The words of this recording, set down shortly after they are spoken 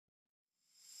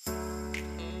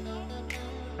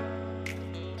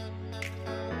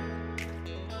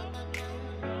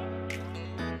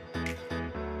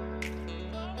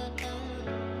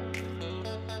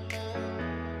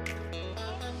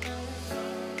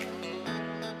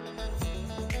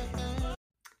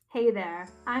Hey there,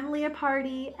 I'm Leah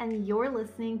Party, and you're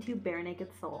listening to Bare Naked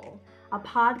Soul, a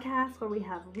podcast where we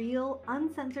have real,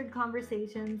 uncensored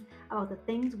conversations about the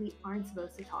things we aren't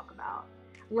supposed to talk about.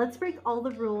 Let's break all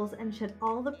the rules and shed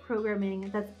all the programming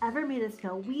that's ever made us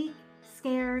feel weak,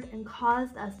 scared, and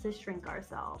caused us to shrink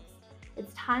ourselves.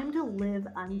 It's time to live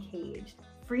uncaged,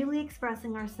 freely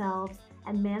expressing ourselves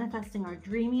and manifesting our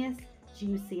dreamiest,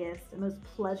 juiciest, and most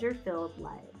pleasure filled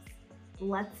lives.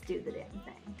 Let's do the damn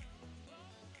thing.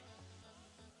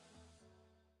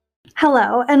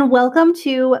 Hello, and welcome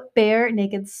to Bare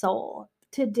Naked Soul.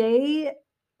 Today,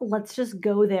 let's just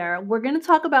go there. We're going to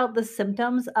talk about the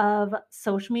symptoms of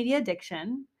social media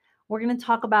addiction. We're going to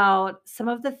talk about some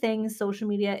of the things social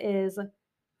media is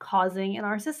causing in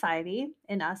our society,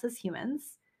 in us as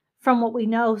humans, from what we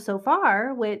know so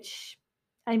far, which,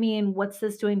 what's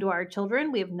this doing to our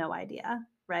children? We have no idea,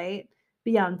 right?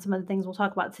 Beyond some of the things we'll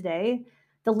talk about today,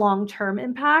 the long term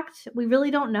impact, we really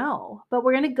don't know. But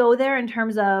we're going to go there in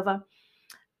terms of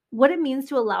what it means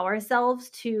to allow ourselves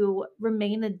to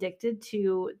remain addicted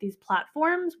to these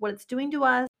platforms, what it's doing to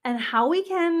us, and how we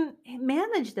can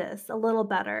manage this a little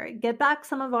better. Get back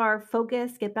some of our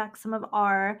focus, get back some of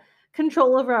our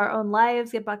control over our own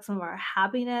lives, get back some of our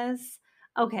happiness.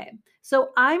 Okay,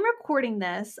 so I'm recording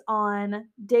this on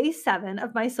day 7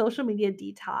 of my social media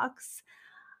detox.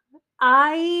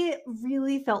 I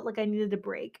really felt like I needed a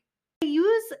break. I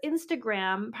use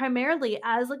Instagram primarily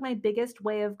as like my biggest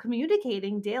way of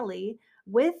communicating daily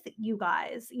with you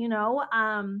guys,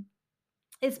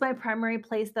 it's my primary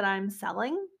place that I'm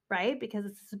selling, right? Because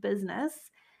it's a business.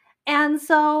 And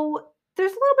so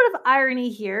there's a little bit of irony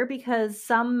here because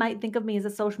some might think of me as a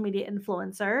social media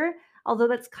influencer, although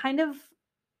that's kind of,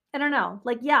 I don't know,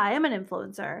 like, yeah, I am an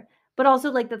influencer, but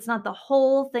also like that's not the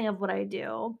whole thing of what I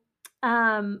do.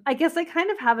 I guess I kind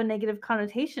of have a negative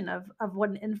connotation of what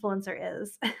an influencer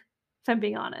is, if I'm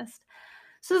being honest.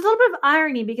 So there's a little bit of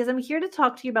irony because I'm here to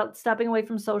talk to you about stepping away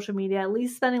from social media, at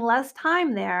least spending less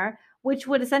time there, which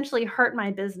would essentially hurt my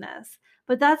business.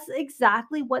 But that's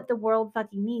exactly what the world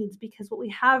fucking needs because what we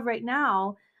have right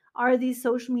now are these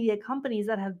social media companies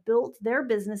that have built their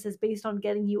businesses based on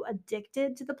getting you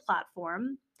addicted to the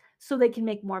platform so they can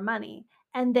make more money.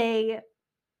 And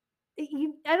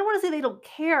I don't want to say they don't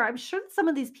care. I'm sure that some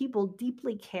of these people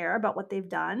deeply care about what they've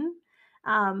done.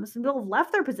 Some people have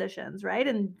left their positions, right,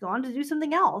 and gone to do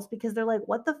something else because they're like,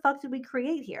 what the fuck did we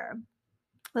create here?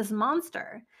 This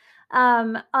monster.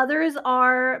 Others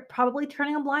are probably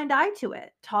turning a blind eye to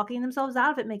it, talking themselves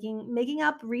out of it, making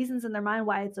up reasons in their mind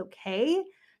why it's okay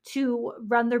to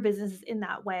run their businesses in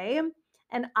that way.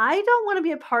 And I don't want to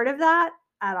be a part of that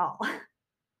at all.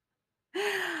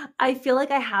 I feel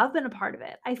like I have been a part of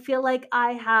it. I feel like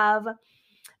I have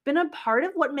been a part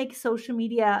of what makes social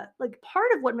media like part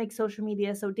of what makes social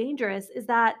media so dangerous is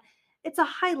that it's a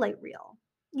highlight reel.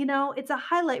 It's a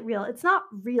highlight reel. It's not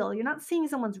real. You're not seeing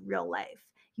someone's real life.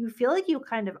 You feel like you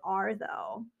kind of are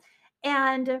though.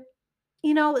 And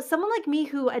someone like me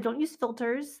who I don't use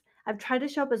filters, I've tried to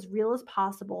show up as real as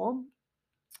possible.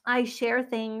 I share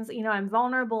things, I'm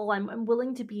vulnerable. I'm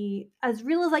willing to be as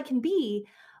real as I can be,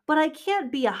 but I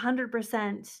can't be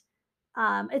 100%.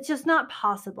 It's just not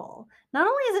possible. Not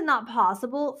only is it not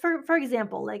possible, for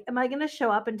example, like, am I going to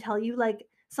show up and tell you like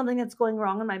something that's going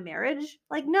wrong in my marriage?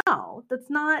 Like, no, that's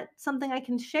not something I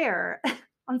can share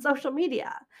on social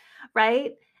media,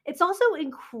 right? It's also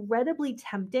incredibly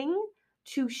tempting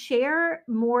to share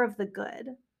more of the good,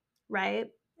 right?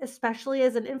 Especially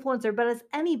as an influencer, but as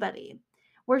anybody.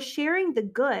 We're sharing the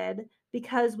good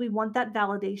because we want that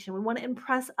validation. We want to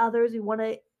impress others. We want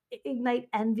to ignite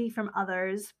envy from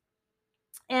others.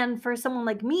 And for someone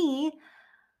like me,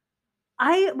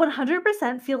 I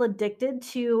 100% feel addicted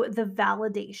to the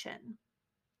validation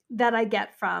that I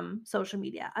get from social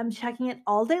media. I'm checking it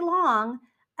all day long.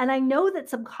 And I know that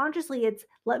subconsciously it's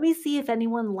let me see if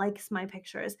anyone likes my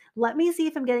pictures. Let me see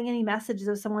if I'm getting any messages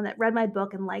of someone that read my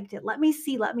book and liked it. Let me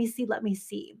see, let me see, let me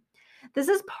see. This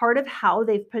is part of how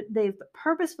they've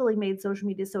purposefully made social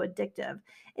media so addictive.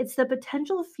 It's the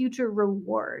potential future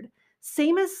reward.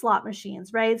 Same as slot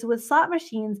machines, right? So with slot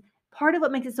machines, part of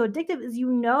what makes it so addictive is you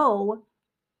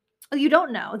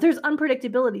don't know. There's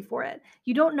unpredictability for it.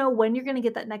 You don't know when you're going to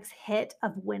get that next hit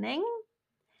of winning.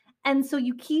 And so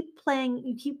you keep playing,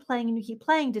 you keep playing, and you keep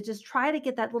playing to just try to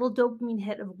get that little dopamine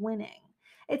hit of winning.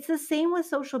 It's the same with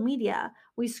social media.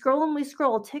 We scroll and we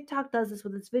scroll. TikTok does this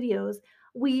with its videos.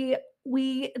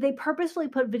 They purposefully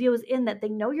put videos in that they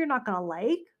know you're not going to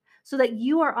like so that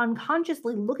you are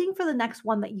unconsciously looking for the next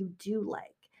one that you do like.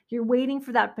 You're waiting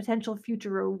for that potential future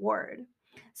reward.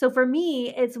 So for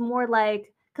me, it's more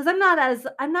like because I'm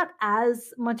not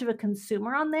as much of a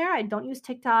consumer on there. I don't use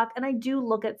TikTok, and I do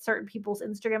look at certain people's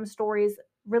Instagram stories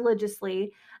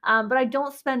religiously, but I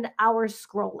don't spend hours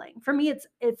scrolling. For me,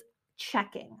 it's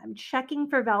checking. I'm checking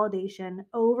for validation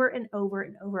over and over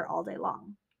and over all day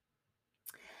long.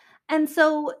 And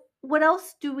so, what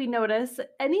else do we notice?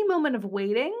 Any moment of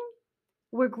waiting,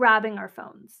 we're grabbing our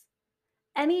phones.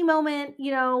 Any moment,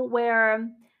 where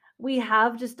we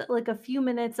have just like a few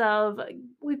minutes of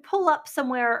we pull up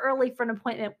somewhere early for an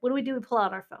appointment, what do? We pull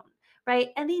out our phone, right?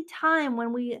 Any time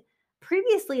when we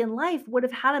previously in life would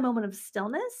have had a moment of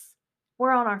stillness,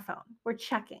 we're on our phone. We're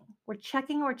checking. We're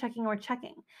checking, we're checking, we're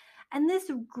checking. And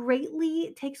this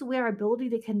greatly takes away our ability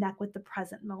to connect with the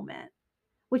present moment,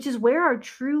 which is where our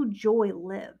true joy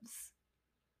lives.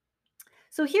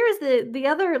 So here's the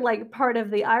other like part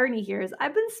of the irony here is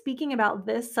I've been speaking about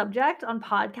this subject on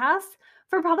podcasts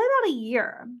for probably about a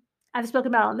year. I've spoken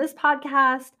about it on this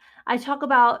podcast. I talk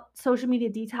about social media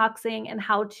detoxing and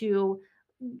how to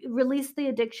release the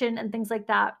addiction and things like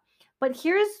that. But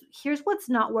here's what's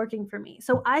not working for me.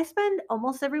 So I spend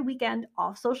almost every weekend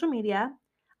off social media,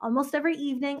 almost every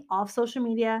evening off social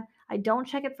media. I don't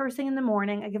check it first thing in the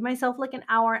morning. I give myself like an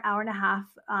hour, hour and a half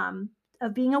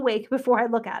of being awake before I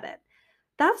look at it.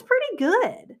 That's pretty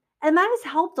good, and that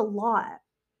has helped a lot,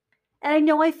 and I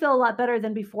know I feel a lot better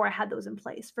than before I had those in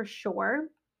place for sure,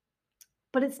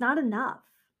 but it's not enough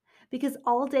because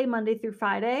all day Monday through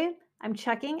Friday, I'm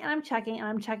checking and I'm checking and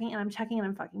I'm checking and I'm checking and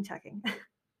I'm fucking checking.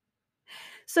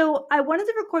 So, I wanted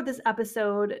to record this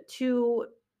episode to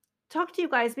talk to you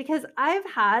guys because I've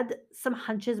had some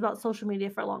hunches about social media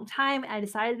for a long time. I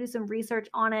decided to do some research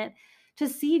on it to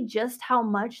see just how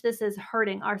much this is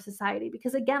hurting our society.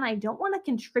 Because again, I don't want to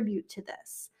contribute to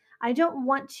this. I don't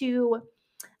want to,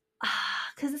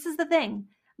 because this is the thing.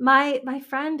 My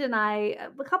friend and I,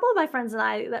 a couple of my friends and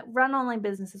I that run online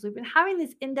businesses, we've been having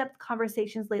these in-depth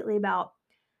conversations lately about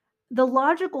the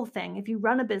logical thing if you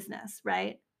run a business,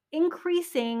 right?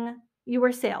 Increasing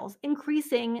your sales,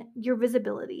 increasing your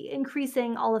visibility,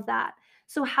 increasing all of that.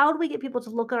 So, how do we get people to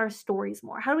look at our stories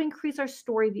more? How do we increase our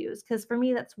story views? Because for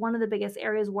me, that's one of the biggest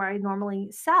areas where I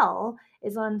normally sell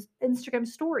is on Instagram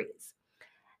stories.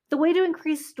 The way to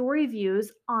increase story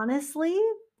views, honestly,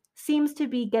 seems to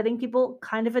be getting people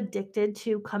kind of addicted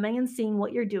to coming and seeing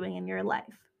what you're doing in your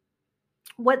life,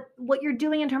 what you're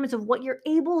doing in terms of what you're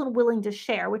able and willing to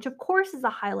share, which of course is a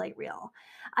highlight reel.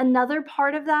 Another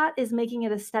part of that is making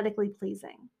it aesthetically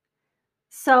pleasing.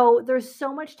 So there's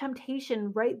so much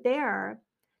temptation right there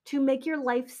to make your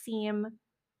life seem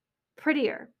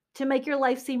prettier, to make your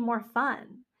life seem more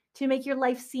fun, to make your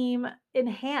life seem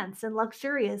enhanced and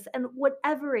luxurious and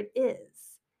whatever it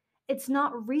is. It's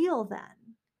not real then.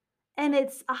 And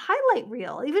it's a highlight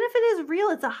reel. Even if it is real,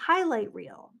 it's a highlight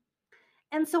reel.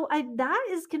 And so that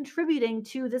is contributing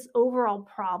to this overall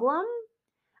problem.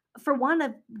 For one,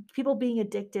 of people being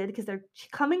addicted because they're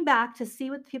coming back to see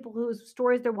what the people whose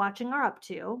stories they're watching are up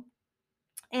to.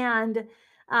 And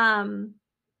um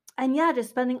and yeah, just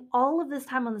spending all of this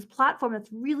time on this platform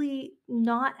that's really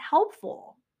not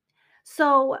helpful.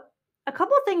 So, a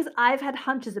couple of things I've had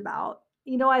hunches about.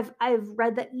 I've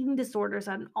read that eating disorders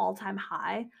at an all-time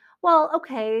high. Well,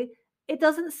 okay, it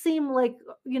doesn't seem like,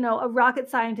 a rocket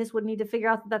scientist would need to figure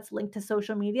out that that's linked to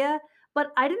social media, but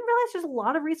I didn't realize there's a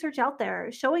lot of research out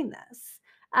there showing this.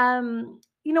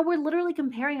 We're literally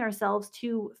comparing ourselves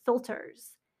to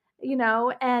filters,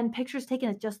 and pictures taken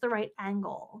at just the right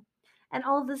angle and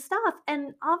all of this stuff.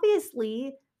 And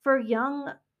obviously, for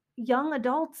young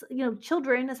adults,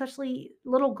 children, especially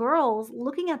little girls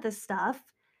looking at this stuff,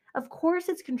 of course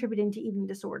it's contributing to eating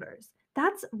disorders.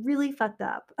 That's really fucked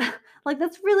up. Like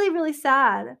that's really, really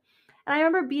sad. And I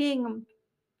remember being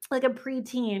like a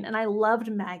preteen and I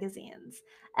loved magazines.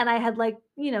 And I had like,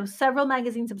 several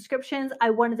magazine subscriptions. I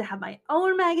wanted to have my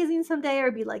own magazine someday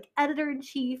or be like editor in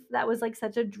chief. That was like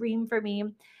such a dream for me.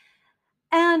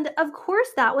 And of course,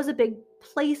 that was a big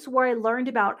place where I learned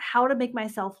about how to make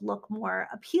myself look more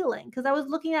appealing because I was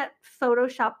looking at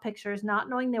Photoshop pictures, not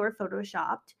knowing they were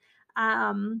Photoshopped.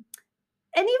 Um,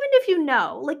 and even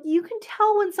if like you can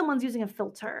tell when someone's using a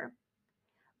filter,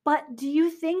 but do you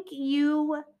think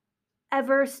you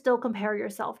ever still compare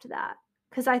yourself to that?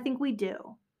 Because I think we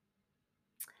do.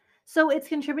 So it's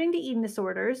contributing to eating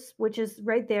disorders, which is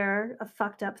right there a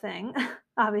fucked up thing,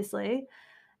 obviously.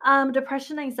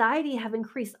 Depression and anxiety have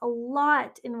increased a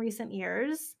lot in recent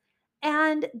years,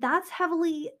 and that's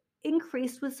heavily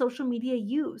increased with social media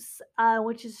use,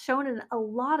 which is shown in a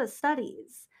lot of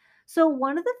studies. So,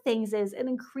 one of the things is it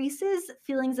increases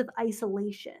feelings of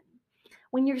isolation.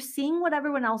 When you're seeing what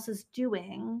everyone else is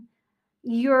doing,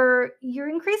 you're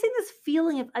increasing this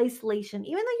feeling of isolation,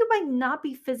 even though you might not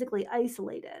be physically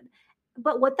isolated.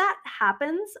 But what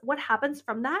happens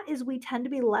from that is we tend to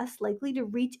be less likely to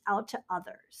reach out to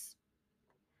others.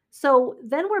 So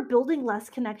then we're building less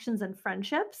connections and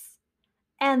friendships.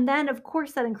 And then, of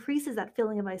course, that increases that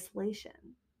feeling of isolation.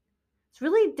 It's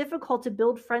really difficult to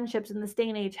build friendships in this day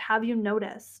and age. Have you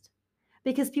noticed?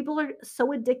 Because people are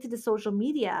so addicted to social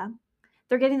media,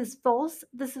 they're getting this false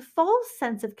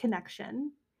sense of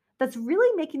connection that's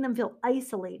really making them feel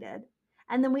isolated.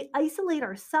 And then we isolate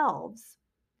ourselves,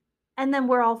 and then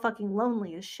we're all fucking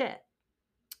lonely as shit,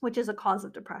 which is a cause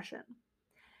of depression.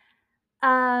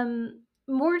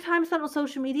 More time spent on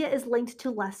social media is linked to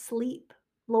less sleep,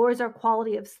 lowers our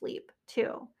quality of sleep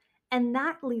too. And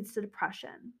that leads to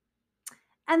depression.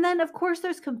 And then, of course,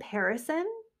 there's comparison.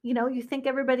 You think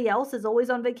everybody else is always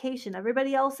on vacation.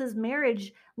 Everybody else's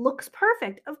marriage looks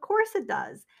perfect. Of course it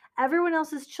does. Everyone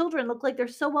else's children look like they're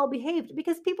so well behaved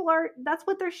because that's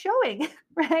what they're showing,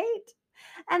 right?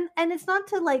 And it's not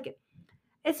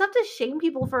to shame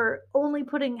people for only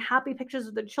putting happy pictures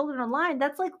of their children online.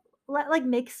 That's like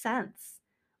makes sense.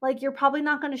 Like you're probably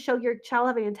not going to show your child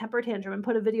having a temper tantrum and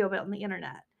put a video of it on the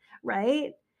internet,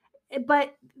 right?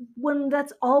 But when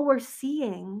that's all we're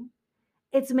seeing,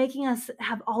 it's making us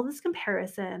have all this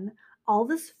comparison, all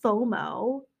this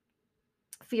FOMO,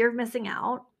 fear of missing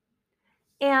out.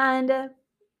 And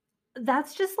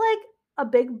that's just like a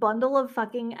big bundle of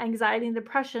fucking anxiety and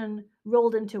depression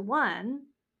rolled into one.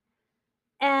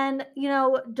 And,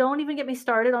 don't even get me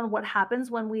started on what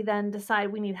happens when we then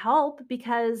decide we need help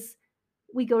because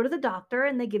we go to the doctor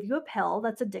and they give you a pill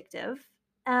that's addictive.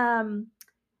 Um,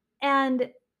 And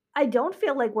I don't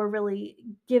feel like we're really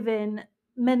given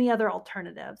many other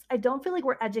alternatives. I don't feel like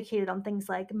we're educated on things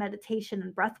like meditation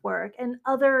and breath work and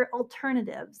other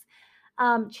alternatives,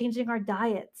 changing our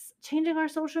diets, changing our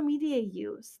social media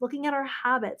use, looking at our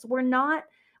habits. We're not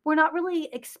really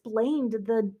explained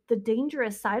the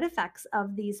dangerous side effects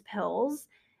of these pills.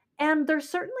 And they're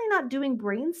certainly not doing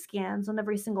brain scans on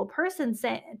every single person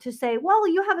to say, well,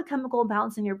 you have a chemical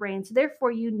imbalance in your brain, so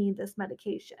therefore you need this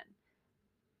medication.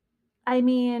 I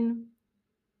mean,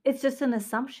 it's just an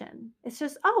assumption. It's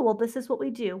just, "Oh, well, this is what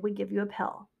we do. We give you a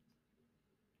pill."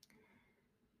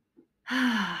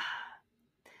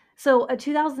 So, a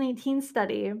 2018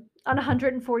 study on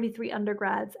 143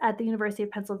 undergrads at the University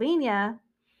of Pennsylvania,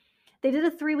 they did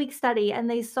a 3-week study and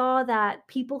they saw that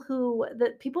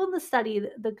the people in the study,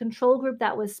 the control group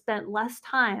that was spent less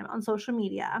time on social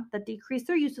media, that decreased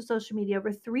their use of social media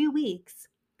over 3 weeks,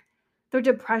 their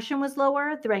depression was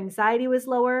lower, their anxiety was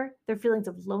lower, their feelings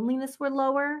of loneliness were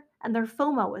lower, and their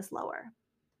FOMO was lower.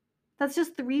 That's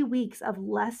just 3 weeks of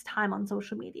less time on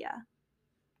social media.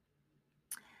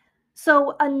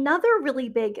 So another really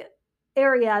big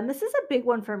area, and this is a big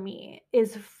one for me,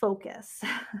 is focus.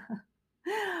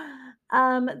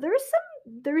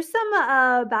 There's some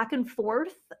back and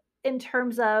forth in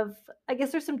terms of, I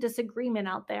guess there's some disagreement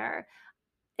out there.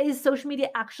 Is social media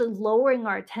actually lowering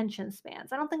our attention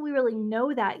spans? I don't think we really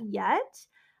know that yet.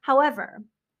 However,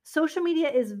 social media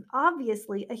is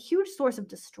obviously a huge source of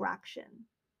distraction,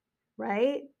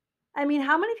 right? I mean,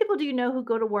 how many people do you know who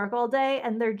go to work all day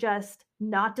and they're just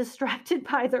not distracted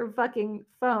by their fucking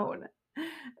phone?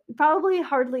 Probably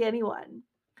hardly anyone.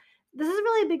 This is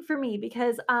really big for me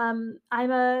because I'm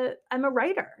a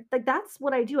writer. Like that's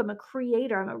what I do. I'm a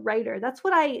creator, I'm a writer. That's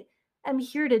what I am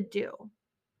here to do.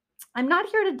 I'm not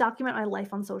here to document my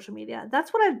life on social media.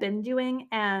 That's what I've been doing,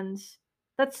 and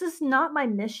that's just not my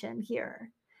mission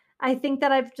here. I think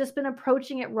that I've just been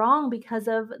approaching it wrong because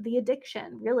of the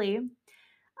addiction, really.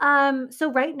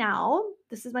 So right now,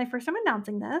 this is my first time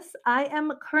announcing this. I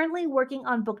am currently working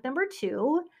on book number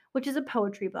 2, which is a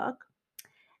poetry book,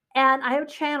 and I have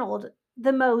channeled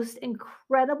the most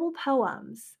incredible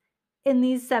poems in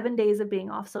these 7 days of being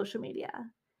off social media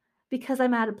because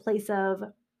I'm at a place of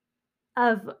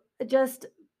just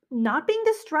not being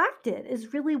distracted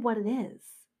is really what it is.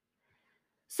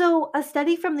 So, a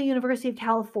study from the University of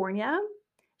California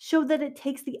showed that it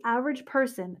takes the average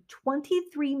person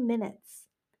 23 minutes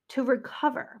to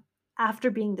recover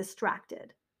after being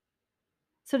distracted.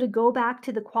 So, to go back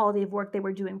to the quality of work they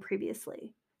were doing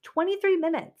previously, 23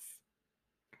 minutes.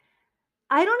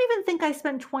 I don't even think I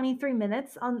spend 23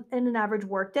 minutes in an average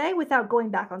workday without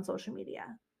going back on social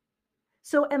media.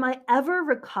 So, am I ever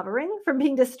recovering from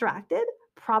being distracted?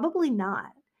 Probably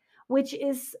not, which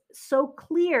is so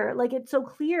clear. Like, it's so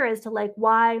clear as to like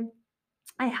why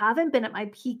I haven't been at my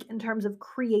peak in terms of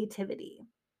creativity,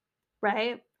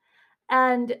 right?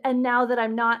 And now that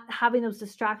I'm not having those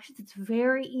distractions, it's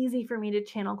very easy for me to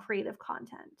channel creative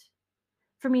content,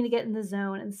 for me to get in the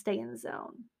zone and stay in the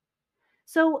zone.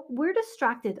 So we're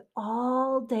distracted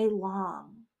all day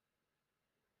long.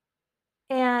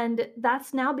 And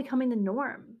that's now becoming the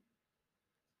norm.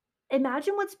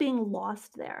 Imagine what's being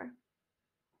lost there.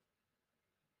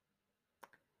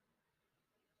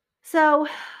 So,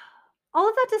 all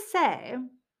of that to say,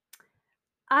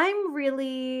 I'm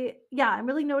really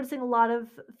noticing a lot of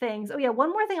things. Oh, yeah,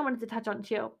 one more thing I wanted to touch on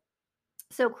too.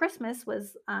 So Christmas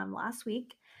was last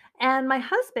week, and my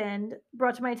husband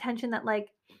brought to my attention that like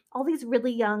all these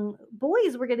really young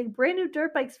boys were getting brand new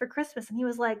dirt bikes for Christmas, and he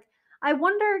was like, "I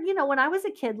wonder, when I was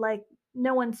a kid, like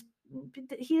no one's."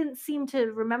 He didn't seem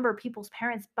to remember people's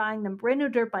parents buying them brand new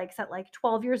dirt bikes at like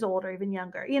 12 years old or even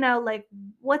younger. Like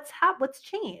what's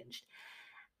changed?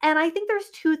 And I think there's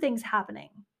two things happening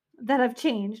that have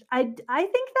changed. I think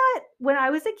that when I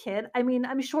was a kid, I mean,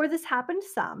 I'm sure this happened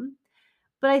some,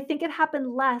 but I think it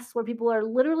happened less where people are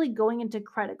literally going into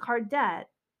credit card debt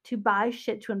to buy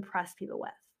shit to impress people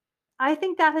with. I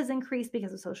think that has increased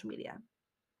because of social media.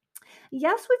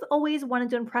 Yes, we've always wanted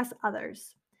to impress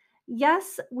others.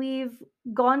 Yes, we've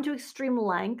gone to extreme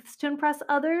lengths to impress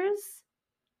others,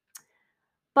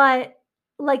 but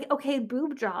like, okay,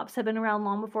 boob jobs have been around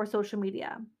long before social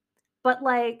media. But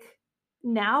like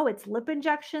now it's lip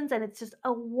injections and it's just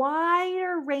a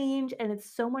wider range and it's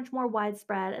so much more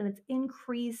widespread and it's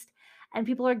increased and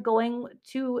people are going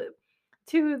to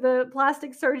the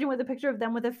plastic surgeon with a picture of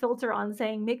them with a filter on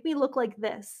saying make me look like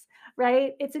this,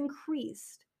 right? It's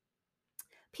increased.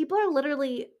 People are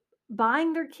literally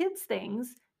buying their kids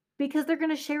things because they're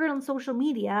going to share it on social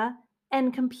media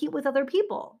and compete with other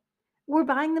people. We're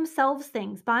buying themselves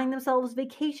things, buying themselves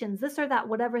vacations, this or that,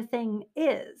 whatever thing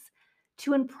is,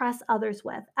 to impress others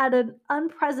with at an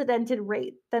unprecedented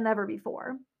rate than ever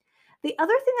before. The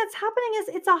other thing that's happening is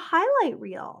it's a highlight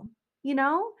reel.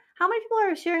 How many people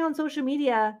are sharing on social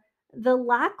media the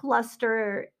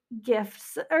lackluster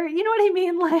gifts or you know what I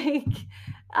mean?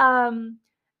 Like, um,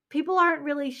 people aren't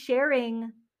really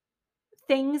sharing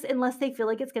things unless they feel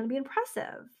like it's going to be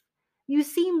impressive. You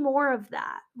see more of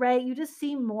that, right? You just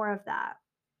see more of that.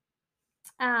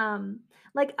 Um,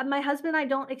 like my husband and I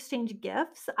don't exchange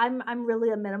gifts. I'm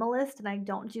really a minimalist and I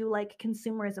don't do like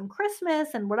consumerism Christmas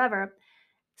and whatever.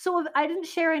 So if I didn't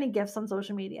share any gifts on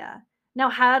social media. Now,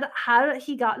 had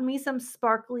he gotten me some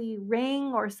sparkly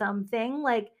ring or something,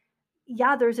 like,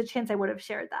 yeah, there's a chance I would have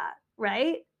shared that,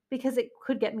 right? Because it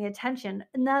could get me attention.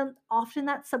 And then often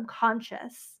that's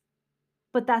subconscious,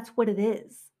 but that's what it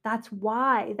is. That's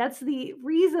why. That's the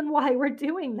reason why we're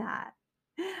doing that.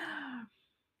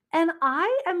 And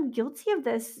I am guilty of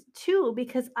this too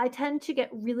because I tend to get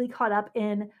really caught up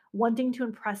in wanting to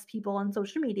impress people on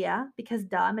social media because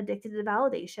duh, I'm addicted to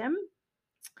validation,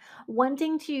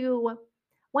 wanting to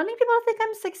wanting people to think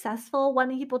I'm successful,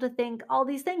 wanting people to think all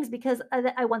these things because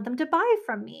I want them to buy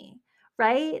from me,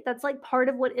 right? That's like part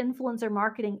of what influencer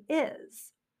marketing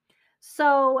is.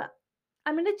 So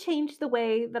I'm going to change the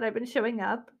way that I've been showing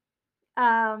up.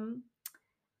 Um,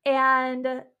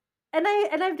 and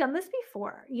I've done this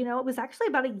before. It was actually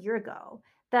about a year ago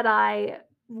that I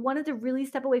wanted to really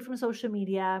step away from social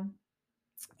media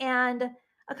and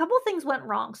a couple of things went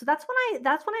wrong. So that's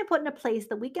when I put into place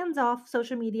the weekends off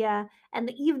social media and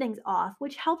the evenings off,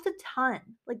 which helped a ton.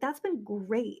 Like that's been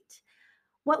great.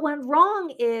 What went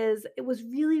wrong is it was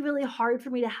really, really hard for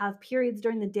me to have periods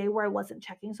during the day where I wasn't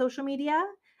checking social media.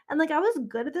 And like I was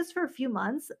good at this for a few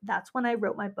months. That's when I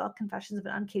wrote my book, Confessions of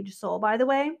an Uncaged Soul, by the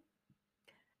way,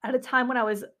 at a time when I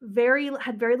was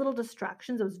had very little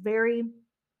distractions. I was very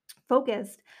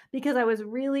focused because I was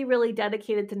really, really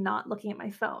dedicated to not looking at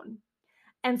my phone.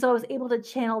 And so I was able to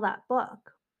channel that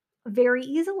book very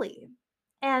easily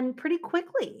and pretty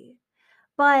quickly.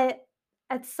 But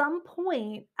at some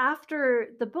point after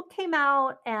the book came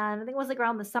out, and I think it was like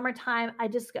around the summertime, I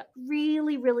just got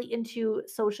really, really into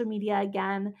social media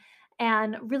again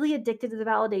and really addicted to the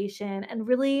validation and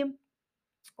really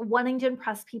wanting to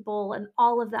impress people and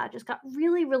all of that just got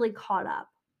really, really caught up.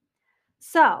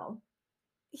 So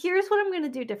here's what I'm going to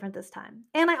do different this time.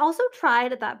 And I also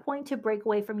tried at that point to break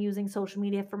away from using social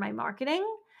media for my marketing,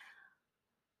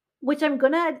 which I'm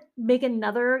going to make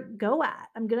another go at.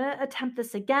 I'm going to attempt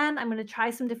this again. I'm going to try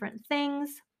some different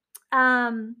things.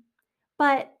 Um,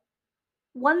 but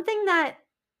one thing that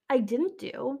I didn't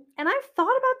do, and I've thought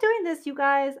about doing this, you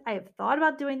guys, I have thought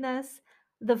about doing this,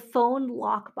 the phone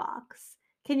lock box.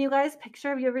 Can you guys picture?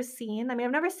 Have you ever seen? I mean,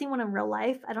 I've never seen one in real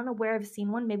life. I don't know where I've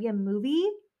seen one, maybe a movie,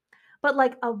 but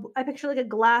like I picture like a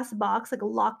glass box, like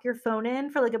lock your phone in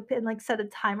for like and like set a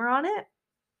timer on it.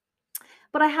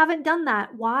 But I haven't done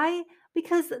that. Why?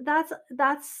 Because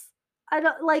that's I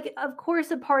don't like of course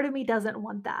a part of me doesn't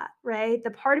want that, right?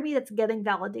 The part of me that's getting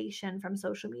validation from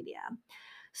social media.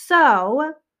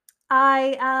 So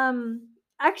I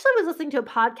actually was listening to a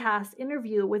podcast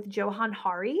interview with Johan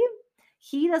Hari.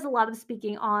 He does a lot of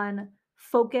speaking on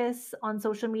focus on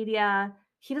social media.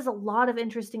 He does a lot of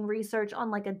interesting research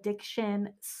on like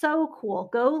addiction. So cool.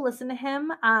 Go listen to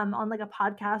him on like a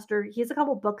podcast, or he has a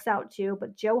couple books out too,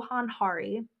 but Johan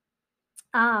Hari.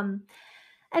 Um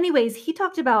Anyways, he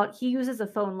talked about he uses a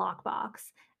phone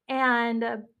lockbox.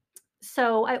 And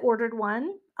so I ordered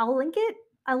one. I'll link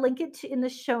it in the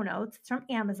show notes. It's from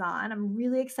Amazon. I'm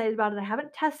really excited about it. I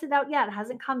haven't tested it out yet. It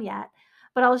hasn't come yet,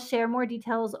 but I'll share more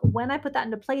details when I put that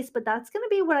into place. But that's going to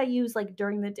be what I use like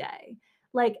during the day.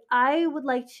 Like I would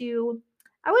like to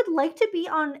be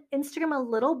on Instagram a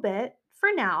little bit for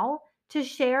now to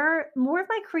share more of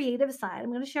my creative side.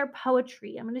 I'm going to share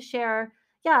poetry. I'm going to share,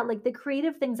 yeah, like the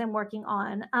creative things I'm working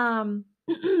on.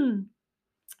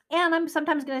 And I'm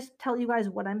sometimes going to tell you guys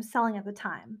what I'm selling at the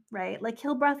time, right? Like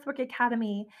Hill Breathwork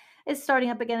Academy is starting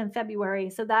up again in February.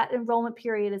 So that enrollment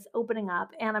period is opening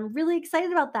up. And I'm really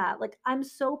excited about that. Like, I'm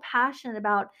so passionate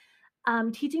about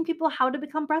teaching people how to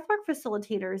become breathwork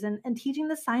facilitators and teaching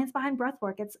the science behind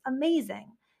breathwork. It's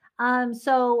amazing.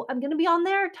 So I'm going to be on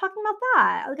there talking about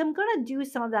that. Like, I'm going to do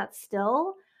some of that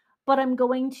still, but I'm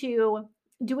going to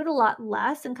do it a lot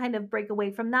less and kind of break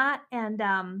away from that. And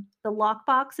the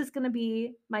lockbox is going to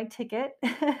be my ticket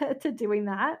to doing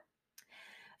that.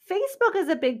 Facebook is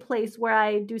a big place where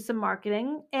I do some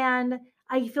marketing, and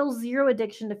I feel zero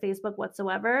addiction to Facebook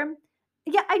whatsoever.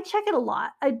 Yeah, I check it a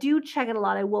lot. I do check it a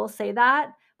lot. I will say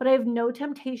that, but I have no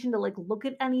temptation to like look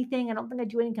at anything. I don't think I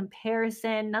do any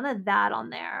comparison, none of that on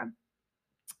there.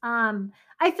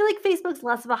 I feel like Facebook's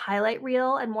less of a highlight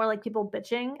reel and more like people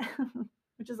bitching,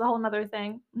 which is a whole nother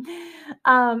thing.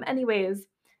 Anyways,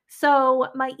 so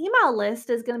my email list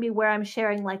is going to be where I'm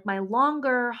sharing like my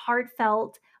longer,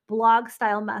 heartfelt blog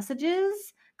style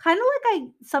messages, kind of like I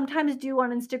sometimes do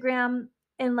on Instagram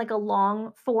in like a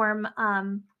long form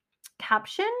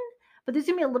caption, but these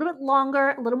are going to be a little bit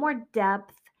longer, a little more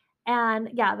depth. And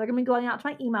yeah, they're going to be going out to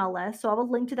my email list. So I'll have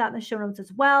a link to that in the show notes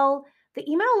as well. The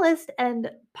email list and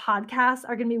podcasts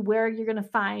are going to be where you're going to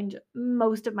find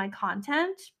most of my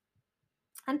content,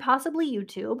 and possibly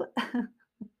YouTube.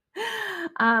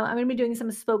 I'm going to be doing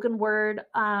some spoken word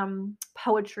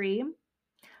poetry.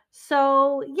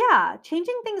 So, yeah,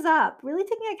 changing things up, really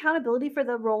taking accountability for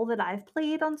the role that I've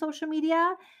played on social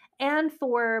media and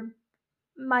for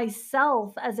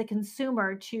myself as a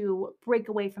consumer to break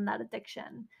away from that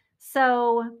addiction.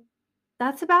 So,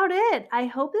 that's about it. I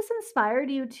hope this inspired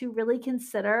you to really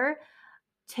consider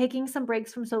taking some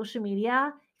breaks from social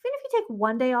media. Even if you take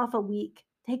one day off a week,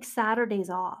 take Saturdays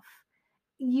off,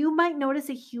 you might notice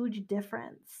a huge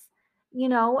difference.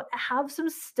 Have some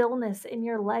stillness in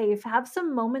your life, have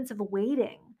some moments of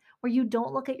waiting where you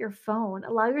don't look at your phone,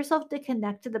 allow yourself to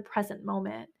connect to the present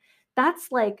moment.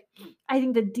 That's like, I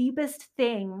think, the deepest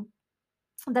thing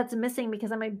that's missing,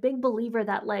 because I'm a big believer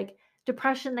that like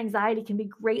depression and anxiety can be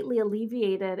greatly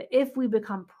alleviated if we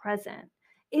become present.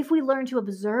 If we learn to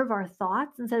observe our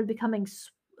thoughts instead of becoming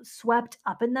swept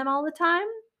up in them all the time.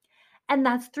 And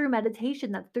that's through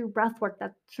meditation, that's through breath work,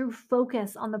 that's through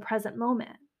focus on the present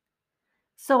moment.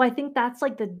 So I think that's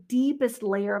like the deepest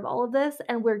layer of all of this.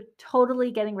 And we're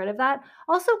totally getting rid of that.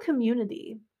 Also,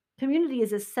 community. Community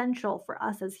is essential for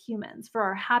us as humans, for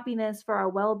our happiness, for our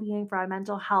well being, for our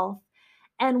mental health.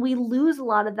 And we lose a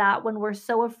lot of that when we're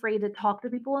so afraid to talk to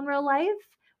people in real life.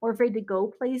 We're afraid to go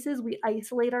places. We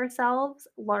isolate ourselves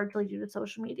largely due to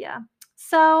social media.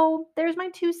 So there's my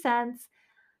 2 cents.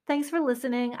 Thanks for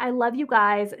listening. I love you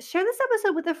guys. Share this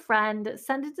episode with a friend.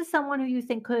 Send it to someone who you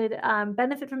think could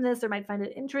benefit from this or might find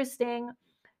it interesting.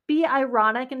 Be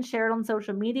ironic and share it on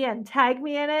social media and tag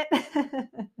me in it.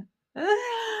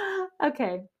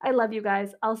 Okay. I love you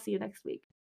guys. I'll see you next week.